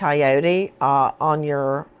you see coyote on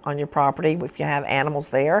your property, if you have animals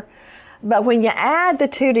there. But when you add the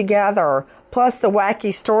two together, plus the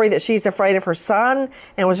wacky story that she's afraid of her son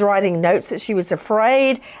and was writing notes that she was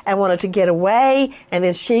afraid and wanted to get away, and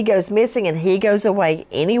then she goes missing and he goes away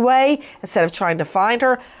anyway instead of trying to find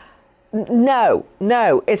her. No,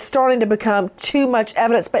 it's starting to become too much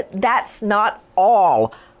evidence, but that's not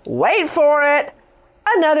all. Wait for it.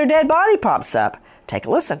 Another dead body pops up. Take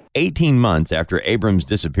a listen. 18 months after Abrams'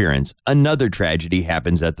 disappearance, another tragedy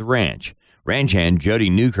happens at the ranch. Ranch hand Jody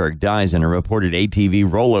Newkirk dies in a reported ATV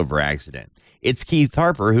rollover accident. It's Keith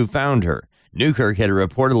Harper who found her. Newkirk had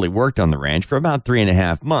reportedly worked on the ranch for about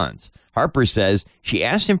 3.5 months. Harper says she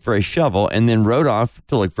asked him for a shovel and then rode off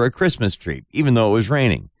to look for a Christmas tree, even though it was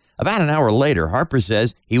raining. About an hour later, Harper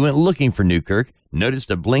says he went looking for Newkirk,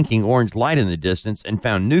 noticed a blinking orange light in the distance, and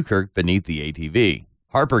found Newkirk beneath the ATV.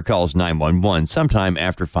 Harper calls 911 sometime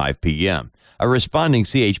after 5 p.m. A responding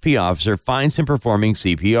CHP officer finds him performing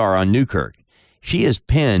CPR on Newkirk. She is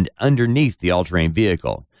pinned underneath the all-terrain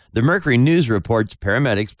vehicle. The Mercury News reports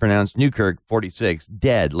paramedics pronounced Newkirk, 46,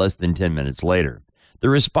 dead less than 10 minutes later. The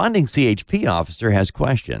responding CHP officer has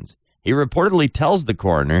questions. He reportedly tells the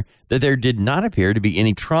coroner that there did not appear to be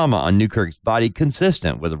any trauma on Newkirk's body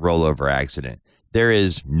consistent with a rollover accident. There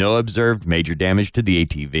is no observed major damage to the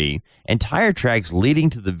ATV, and tire tracks leading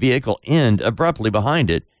to the vehicle end abruptly behind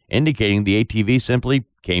it, indicating the ATV simply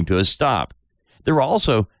came to a stop. There were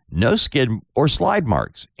also no skid or slide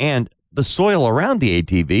marks, and the soil around the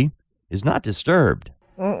ATV is not disturbed.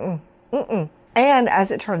 And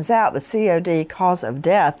as it turns out, the COD cause of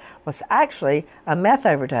death was actually a meth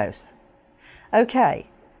overdose. Okay,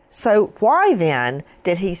 so why then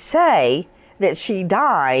did he say that she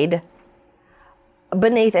died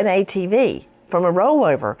beneath an ATV from a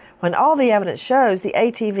rollover when all the evidence shows the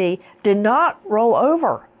ATV did not roll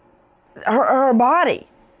over? Her body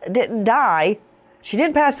didn't die. She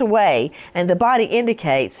didn't pass away, and the body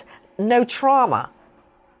indicates no trauma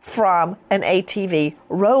from an ATV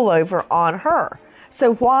rollover on her.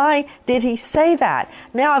 So why did he say that?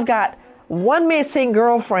 Now I've got one missing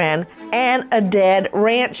girlfriend and a dead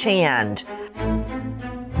ranch hand.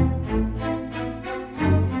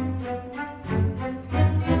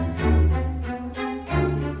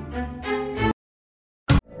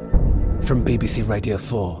 From BBC Radio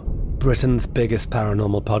 4, Britain's biggest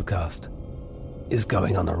paranormal podcast is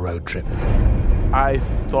going on a road trip. I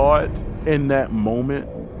thought in that moment,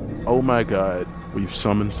 oh my God, we've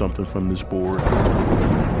summoned something from this board.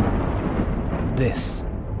 This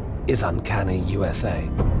is Uncanny USA.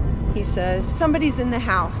 He says, somebody's in the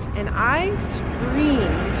house, and I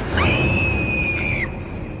screamed.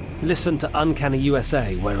 Listen to Uncanny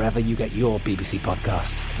USA wherever you get your BBC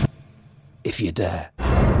podcasts, if you dare.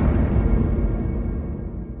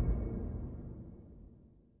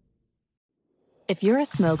 If you're a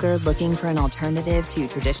smoker looking for an alternative to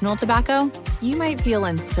traditional tobacco, you might feel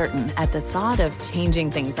uncertain at the thought of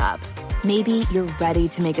changing things up. Maybe you're ready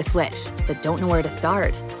to make a switch, but don't know where to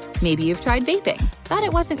start. Maybe you've tried vaping, thought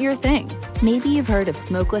it wasn't your thing. Maybe you've heard of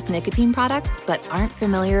smokeless nicotine products, but aren't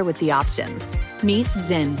familiar with the options. Meet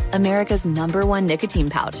Zyn, America's #1 nicotine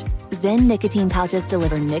pouch. Zyn nicotine pouches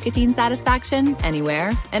deliver nicotine satisfaction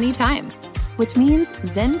anywhere, anytime. Which means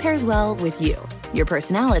Zyn pairs well with you, your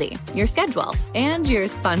personality, your schedule, and your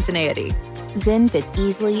spontaneity. Zyn fits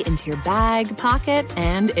easily into your bag, pocket,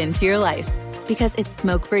 and into your life. Because it's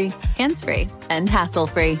smoke-free, hands-free, and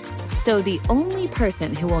hassle-free. So the only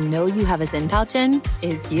person who will know you have a Zyn pouch in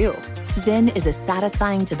is you. Zyn is a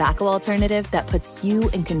satisfying tobacco alternative that puts you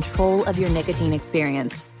in control of your nicotine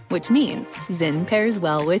experience, which means Zyn pairs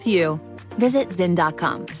well with you. Visit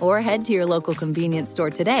Zyn.com or head to your local convenience store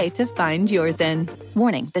today to find your Zyn.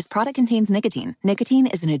 Warning, this product contains nicotine. Nicotine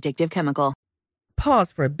is an addictive chemical.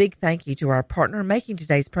 Pause for a big thank you to our partner making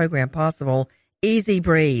today's program possible, Easy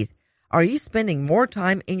Breathe. Are you spending more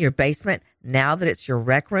time in your basement now that it's your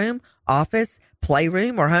rec room, office,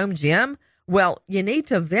 playroom, or home gym? Well, you need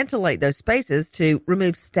to ventilate those spaces to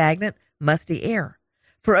remove stagnant, musty air.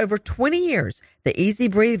 For over 20 years, the Easy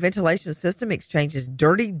Breathe ventilation system exchanges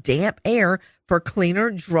dirty, damp air for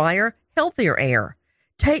cleaner, drier, healthier air.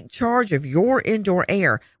 Take charge of your indoor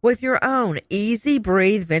air with your own Easy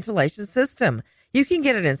Breathe ventilation system. You can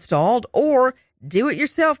get it installed or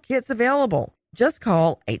do-it-yourself kits available. Just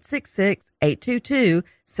call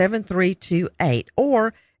 866-822-7328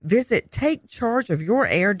 or visit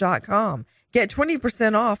takechargeofyourair.com. Get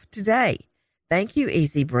 20% off today. Thank you,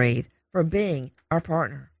 Easy Breathe, for being our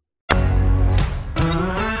partner.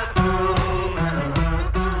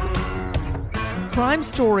 Crime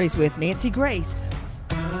Stories with Nancy Grace.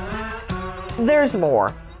 There's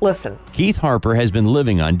more. Listen. Keith Harper has been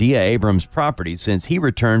living on Dia Abrams' property since he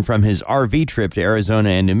returned from his RV trip to Arizona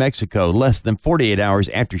and New Mexico less than 48 hours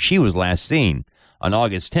after she was last seen. On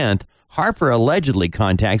August 10th, Harper allegedly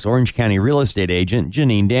contacts Orange County real estate agent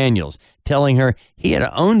Janine Daniels, telling her he had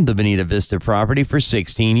owned the Bonita Vista property for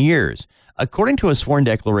 16 years. According to a sworn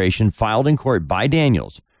declaration filed in court by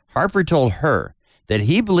Daniels, Harper told her that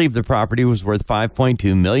he believed the property was worth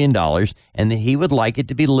 $5.2 million and that he would like it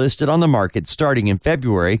to be listed on the market starting in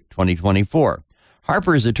February 2024.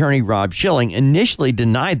 Harper's attorney, Rob Schilling, initially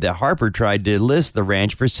denied that Harper tried to list the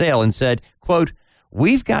ranch for sale and said, quote,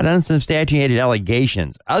 "We've got unsubstantiated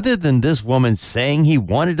allegations other than this woman saying he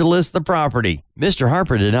wanted to list the property." Mr.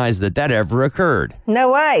 Harper denies that ever occurred. No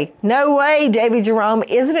way. No way, Davy Jerome.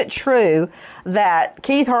 Isn't it true that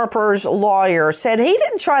Keith Harper's lawyer said he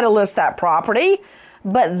didn't try to list that property,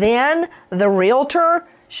 but then the realtor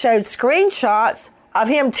showed screenshots of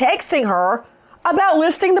him texting her about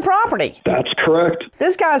listing the property? That's correct.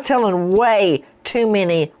 This guy's telling way too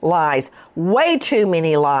many lies. Way too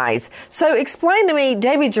many lies. So explain to me,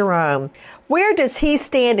 Davy Jerome, where does he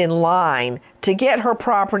stand in line to get her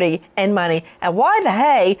property and money? And why the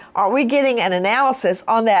hey aren't we getting an analysis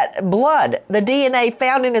on that blood, the DNA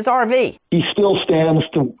found in his RV? He still stands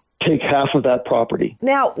to take half of that property.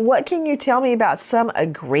 Now, what can you tell me about some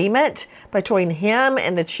agreement between him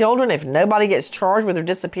and the children? If nobody gets charged with their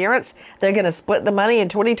disappearance, they're going to split the money in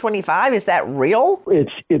 2025. Is that real?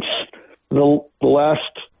 It's the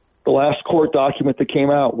last court document that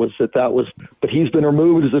came out was that was, but he's been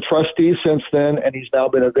removed as a trustee since then, and he's now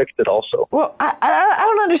been evicted also. Well, I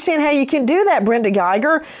don't understand how you can do that, Brenda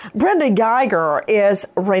Geiger. Brenda Geiger is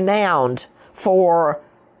renowned for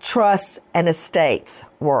trusts and estates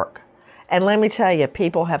work. And let me tell you,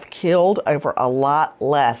 people have killed over a lot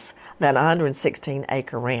less than a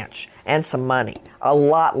 116-acre ranch and some money. A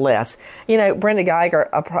lot less. You know, Brenda Geiger,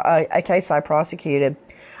 a case I prosecuted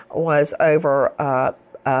was over a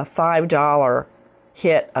 $5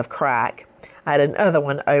 hit of crack. I had another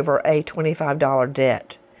one over a $25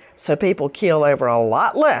 debt. So people kill over a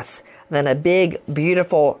lot less than a big,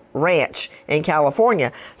 beautiful ranch in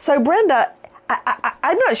California. So Brenda,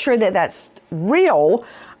 I'm not sure that that's real.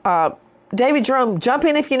 David Jerome, jump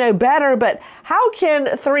in if you know better, but how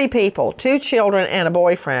can three people, 2 children and a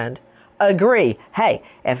boyfriend, agree, hey,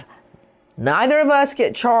 if neither of us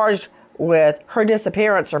get charged with her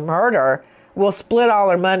disappearance or murder, we'll split all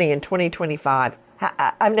our money in 2025?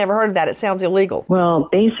 I've never heard of that. It sounds illegal. Well,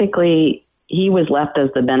 basically, he was left as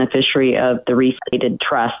the beneficiary of the restated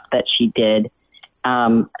trust that she did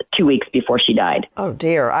 2 weeks before she died. Oh,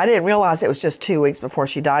 dear. I didn't realize it was just 2 weeks before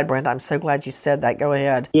she died, Brenda. I'm so glad you said that. Go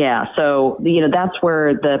ahead. Yeah. So, that's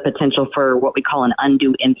where the potential for what we call an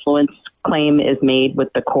undue influence claim is made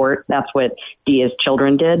with the court. That's what Dia's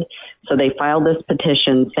children did. So they filed this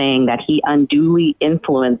petition saying that he unduly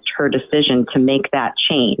influenced her decision to make that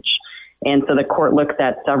change. And so the court looks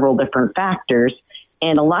at several different factors.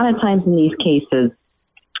 And a lot of times in these cases,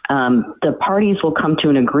 the parties will come to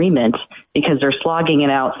an agreement because they're slogging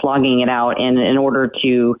it out. And in order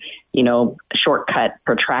to, shortcut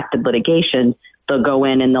protracted litigation, they'll go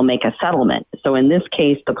in and they'll make a settlement. So in this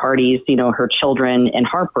case, the parties, her children and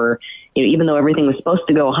Harper, even though everything was supposed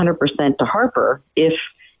to go 100% to Harper, if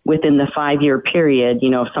within the 5-year period,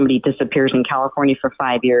 if somebody disappears in California for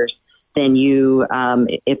 5 years, then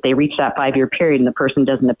if they reach that 5-year period and the person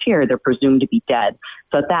doesn't appear, they're presumed to be dead.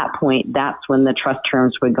 So at that point, that's when the trust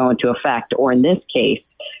terms would go into effect. Or in this case,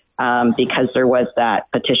 because there was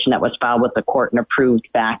that petition that was filed with the court and approved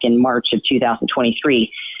back in March of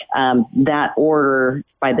 2023, that order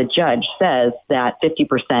by the judge says that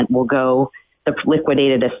 50% will go, the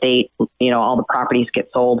liquidated estate, all the properties get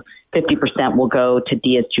sold, 50% will go to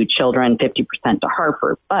Dia's 2 children, 50% to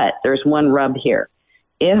Harper. But there's one rub here.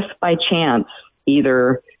 If by chance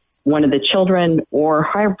either one of the children or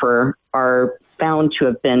Harper are found to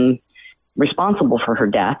have been responsible for her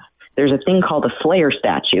death, there's a thing called a Slayer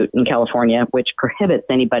statute in California, which prohibits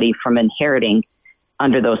anybody from inheriting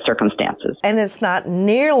under those circumstances. And it's not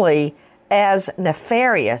nearly as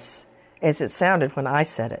nefarious as it sounded when I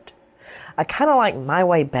said it. I kind of like my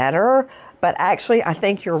way better, but actually I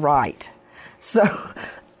think you're right. So,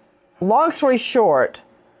 long story short,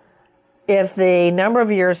 if the number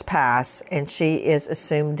of years pass and she is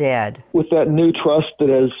assumed dead. With that new trust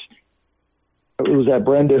it was that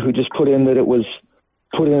Brenda who just put in that it was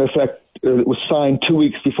put in effect, it was signed 2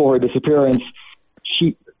 weeks before her disappearance.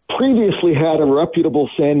 She previously had a reputable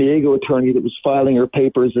San Diego attorney that was filing her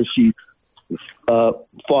papers as she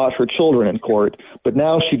fought her children in court. But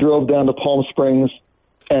now she drove down to Palm Springs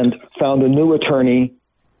and found a new attorney,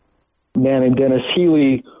 a man named Dennis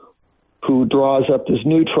Healy, who draws up this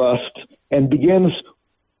new trust and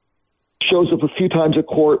shows up a few times at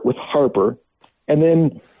court with Harper, and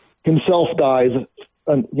then himself dies,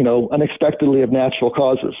 unexpectedly of natural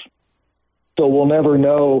causes. So we'll never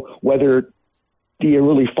know whether Dia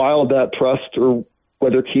really filed that trust or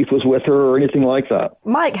whether Keith was with her or anything like that.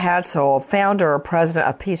 Mike Hadsell, founder and president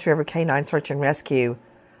of Peace River Canine Search and Rescue,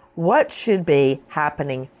 what should be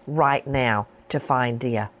happening right now to find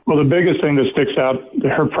Dia? Well, the biggest thing that sticks out,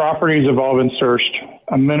 her properties have all been searched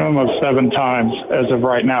a minimum of 7 times as of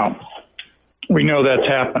right now. We know that's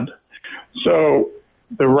happened. So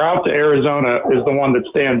the route to Arizona is the one that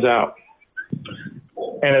stands out.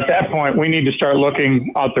 And at that point, we need to start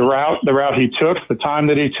looking at the route he took, the time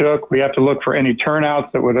that he took. We have to look for any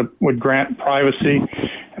turnouts that would grant privacy,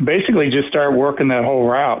 and basically just start working that whole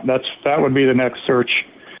route. That would be the next search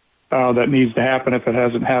that needs to happen if it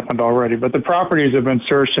hasn't happened already. But the properties have been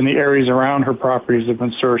searched, and the areas around her properties have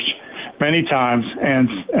been searched many times. And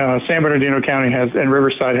San Bernardino County and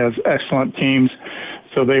Riverside has excellent teams,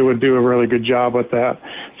 so they would do a really good job with that.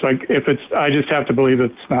 So I just have to believe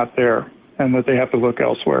that it's not there, and that they have to look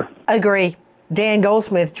elsewhere. Agree. Dan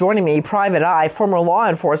Goldsmith joining me, Private Eye, former law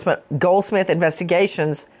enforcement, Goldsmith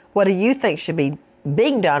Investigations. What do you think should be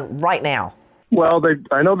being done right now? Well,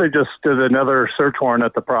 I know they just did another search warrant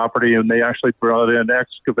at the property, and they actually brought in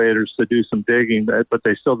excavators to do some digging, but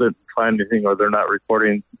they still didn't find anything, or they're not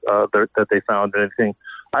reporting that they found anything.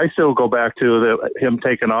 I still go back to him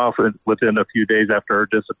taking off within a few days after her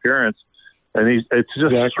disappearance. And it's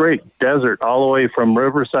just straight desert all the way from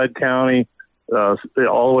Riverside County, all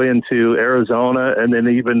the way into Arizona, and then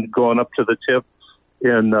even going up to the tip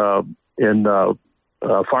in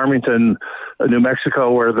Farmington, New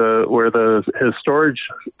Mexico, where his storage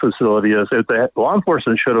facility is. If law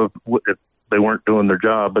enforcement should have, if they weren't doing their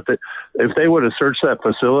job, but if they would have searched that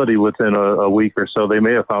facility within a week or so, they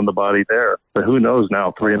may have found the body there. But who knows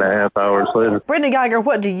now, 3.5 hours later. Brenda Geiger,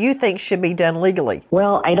 what do you think should be done legally?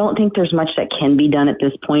 Well, I don't think there's much that can be done at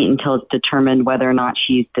this point until it's determined whether or not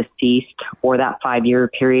she's deceased or that 5-year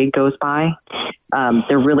period goes by.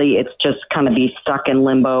 It's just kind of be stuck in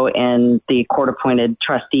limbo, and the court-appointed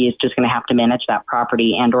trustee is just going to have to manage that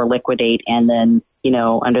property and or liquidate, and then,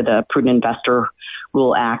 under the Prudent Investor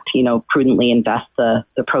Rule Act, prudently invest the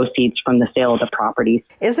proceeds from the sale of the properties.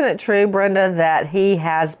 Isn't it true, Brenda, that he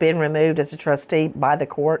has been removed as a trustee by the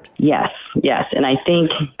court? Yes. And I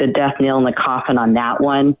think the death nail in the coffin on that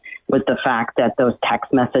one was the fact that those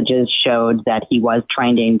text messages showed that he was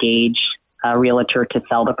trying to engage a realtor to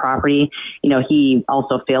sell the property. He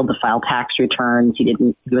also failed to file tax returns. He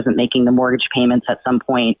wasn't making the mortgage payments at some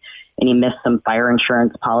point, and he missed some fire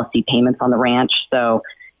insurance policy payments on the ranch. So,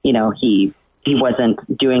 he wasn't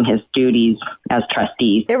doing his duties as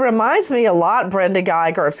trustee. It reminds me a lot, Brenda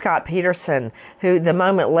Geiger, of Scott Peterson, who the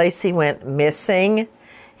moment Lacey went missing,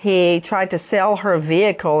 he tried to sell her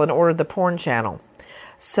vehicle and ordered the porn channel.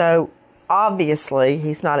 So obviously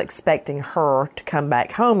he's not expecting her to come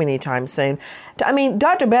back home anytime soon. I mean,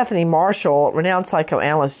 Dr. Bethany Marshall, renowned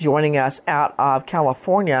psychoanalyst joining us out of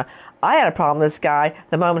California, I had a problem with this guy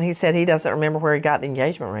the moment he said he doesn't remember where he got the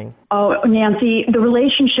engagement ring. Oh, Nancy, the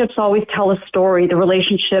relationships always tell a story. The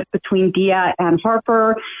relationship between Dia and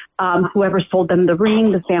Harper, whoever sold them the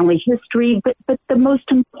ring, the family history. But the most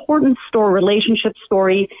important relationship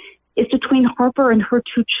story is between Harper and her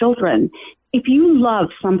 2 children. If you love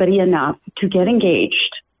somebody enough to get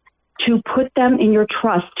engaged, to put them in your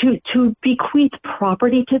trust, to bequeath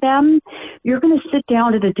property to them, you're going to sit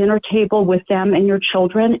down at a dinner table with them and your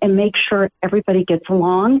children and make sure everybody gets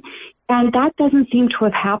along. And that doesn't seem to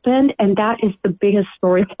have happened. And that is the biggest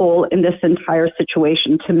story hole in this entire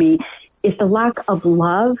situation to me, is the lack of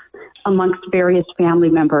love amongst various family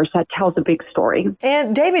members. That tells a big story.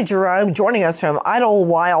 And David Jerome joining us from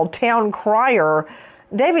Idlewild Town Crier.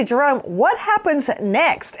 David Jerome, what happens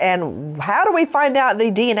next, and how do we find out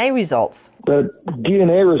the DNA results? The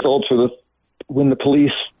DNA results are when the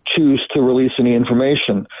police choose to release any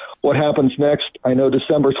information. What happens next? I know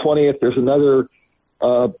December 20th, there's another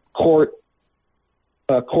court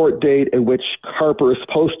date at which Harper is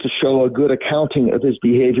supposed to show a good accounting of his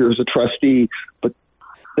behavior as a trustee, but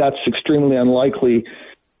that's extremely unlikely.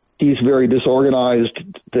 He's very disorganized.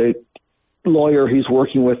 The lawyer he's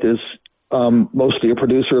working with is mostly a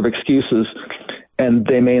producer of excuses, and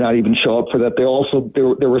they may not even show up for that.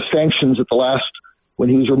 There were sanctions at the last, when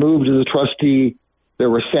he was removed as a trustee, there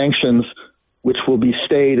were sanctions which will be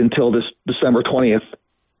stayed until this December 20th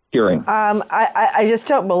hearing. I just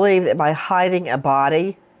don't believe that by hiding a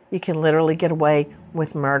body, you can literally get away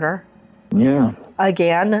with murder. Yeah.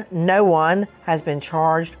 Again, no one has been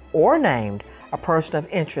charged or named a person of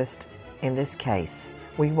interest in this case.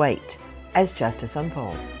 We wait as justice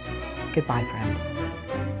unfolds. Goodbye, friend.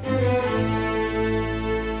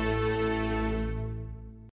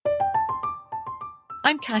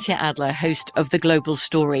 I'm Katya Adler, host of The Global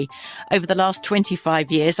Story. Over the last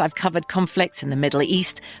 25 years, I've covered conflicts in the Middle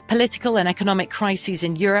East, political and economic crises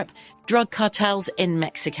in Europe, drug cartels in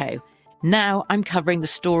Mexico. Now I'm covering the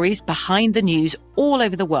stories behind the news all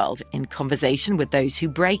over the world in conversation with those who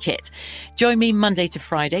break it. Join me Monday to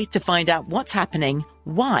Friday to find out what's happening,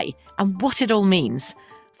 why, and what it all means.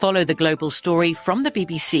 Follow The Global Story from the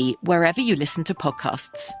BBC wherever you listen to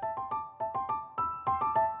podcasts.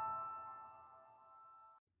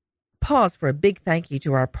 Pause for a big thank you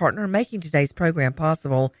to our partner making today's program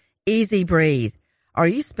possible, Easy Breathe. Are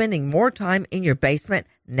you spending more time in your basement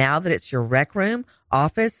now that it's your rec room,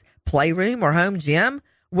 office, playroom, or home gym?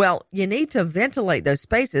 Well, you need to ventilate those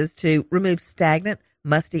spaces to remove stagnant,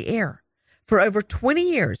 musty air. For over 20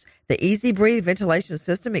 years, the Easy Breathe ventilation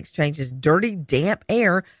system exchanges dirty, damp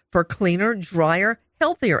air for cleaner, drier,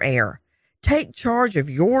 healthier air. Take charge of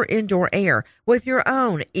your indoor air with your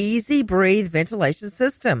own Easy Breathe ventilation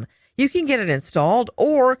system. You can get it installed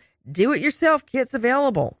or do-it-yourself kits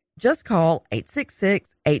available. Just call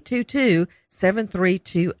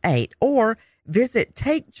 866-822-7328 or visit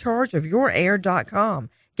takechargeofyourair.com.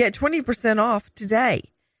 Get 20% off today.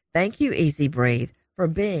 Thank you, Easy Breathe, for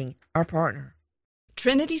being our partner.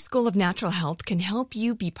 Trinity School of Natural Health can help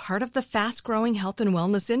you be part of the fast-growing health and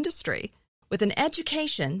wellness industry. With an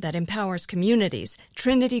education that empowers communities,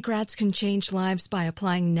 Trinity grads can change lives by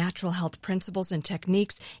applying natural health principles and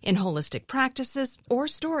techniques in holistic practices or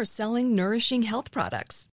stores selling nourishing health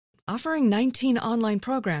products. Offering 19 online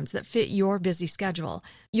programs that fit your busy schedule,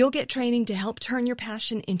 you'll get training to help turn your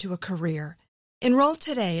passion into a career. Enroll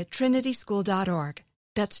today at trinityschool.org.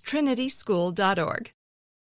 That's trinityschool.org.